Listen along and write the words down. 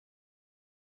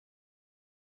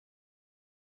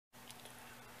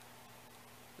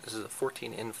This is a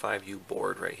 14N5U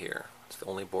board right here. It's the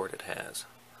only board it has.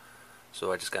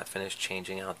 So I just got finished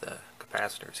changing out the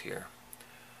capacitors here.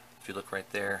 If you look right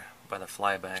there by the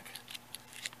flyback,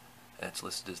 that's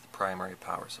listed as the primary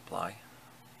power supply.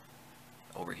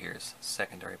 Over here is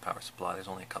secondary power supply. There's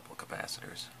only a couple of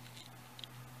capacitors.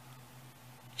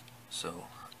 So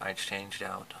I changed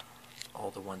out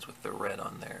all the ones with the red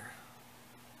on there.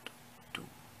 There's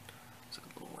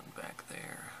a little one back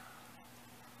there.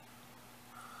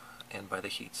 And by the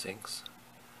heat sinks.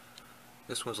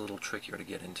 This one's a little trickier to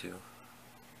get into,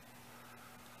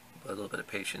 but a little bit of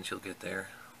patience, you'll get there.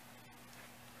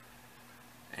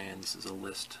 And this is a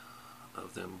list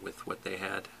of them with what they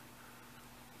had.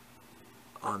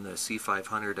 On the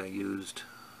C500 I used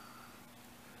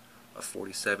a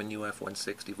 47 UF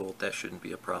 160 volt. That shouldn't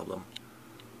be a problem.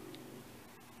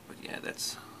 But yeah,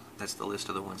 that's the list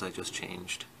of the ones I just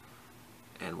changed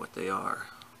and what they are.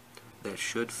 That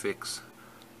should fix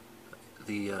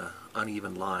the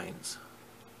uneven lines.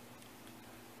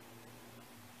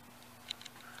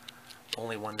 The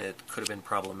only one that could have been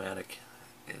problematic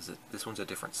is that this one's a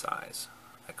different size.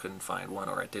 I couldn't find one,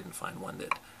 or I didn't find one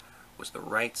that was the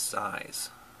right size,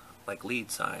 like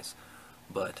lead size,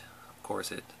 but of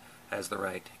course it has the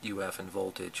right UF and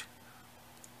voltage.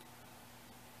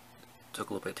 Took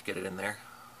a little bit to get it in there,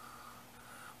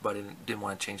 but I didn't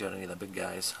want to change out any of the big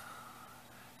guys,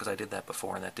 because I did that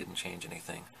before and that didn't change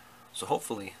anything. So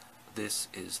hopefully this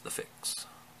is the fix.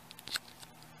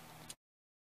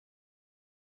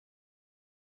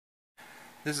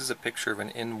 This is a picture of an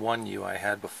N1U I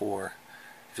had before.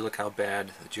 If you look how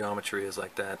bad the geometry is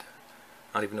like that,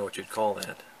 I don't even know what you'd call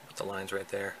that, but the line's right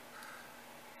there.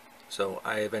 So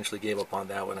I eventually gave up on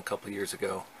that one a couple years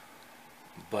ago.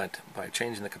 But by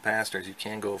changing the capacitors, you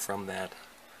can go from that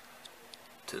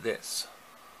to this.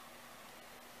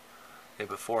 Okay,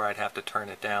 before I'd have to turn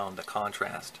it down, the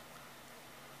contrast,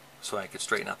 so I could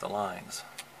straighten out the lines.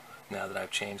 Now that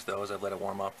I've changed those, I've let it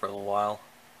warm up for a little while.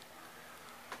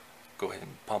 Go ahead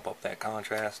and pump up that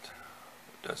contrast.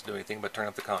 It doesn't do anything but turn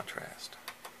up the contrast.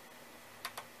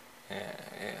 Yeah.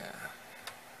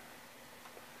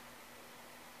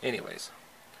 Anyways,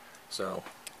 so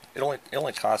it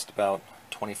only cost about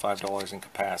 $25 in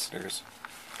capacitors,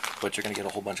 but you're going to get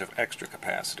a whole bunch of extra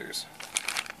capacitors,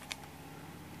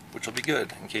 which will be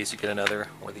good in case you get another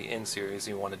or the N series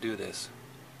and you want to do this.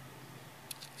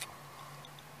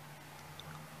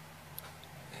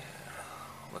 Yeah,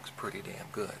 looks pretty damn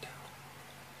good.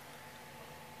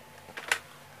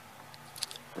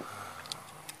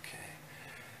 Okay,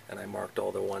 and I marked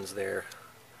all the ones there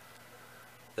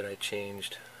that I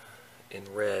changed in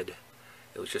red.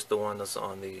 It was just the ones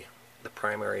on the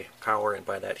primary power and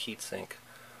by that heat sink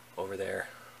over there.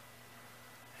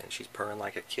 And she's purring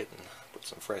like a kitten. Put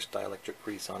some fresh dielectric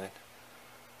grease on it.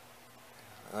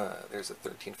 There's a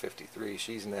 1353.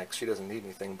 She's next. She doesn't need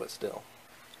anything, but still.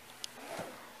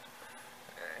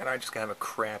 And I just have a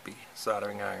crappy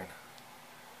soldering iron.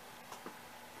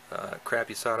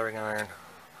 Crappy soldering iron,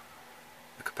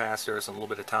 the capacitors, and a little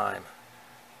bit of time,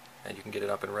 and you can get it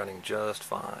up and running just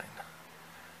fine.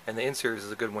 And the N-Series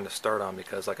is a good one to start on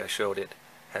because, like I showed, it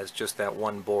has just that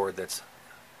one board that's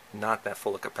not that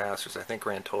full of capacitors. I think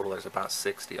grand total there's about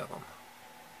 60 of them.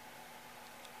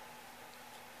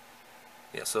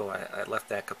 Yeah, so I left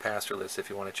that capacitor list if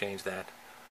you want to change that.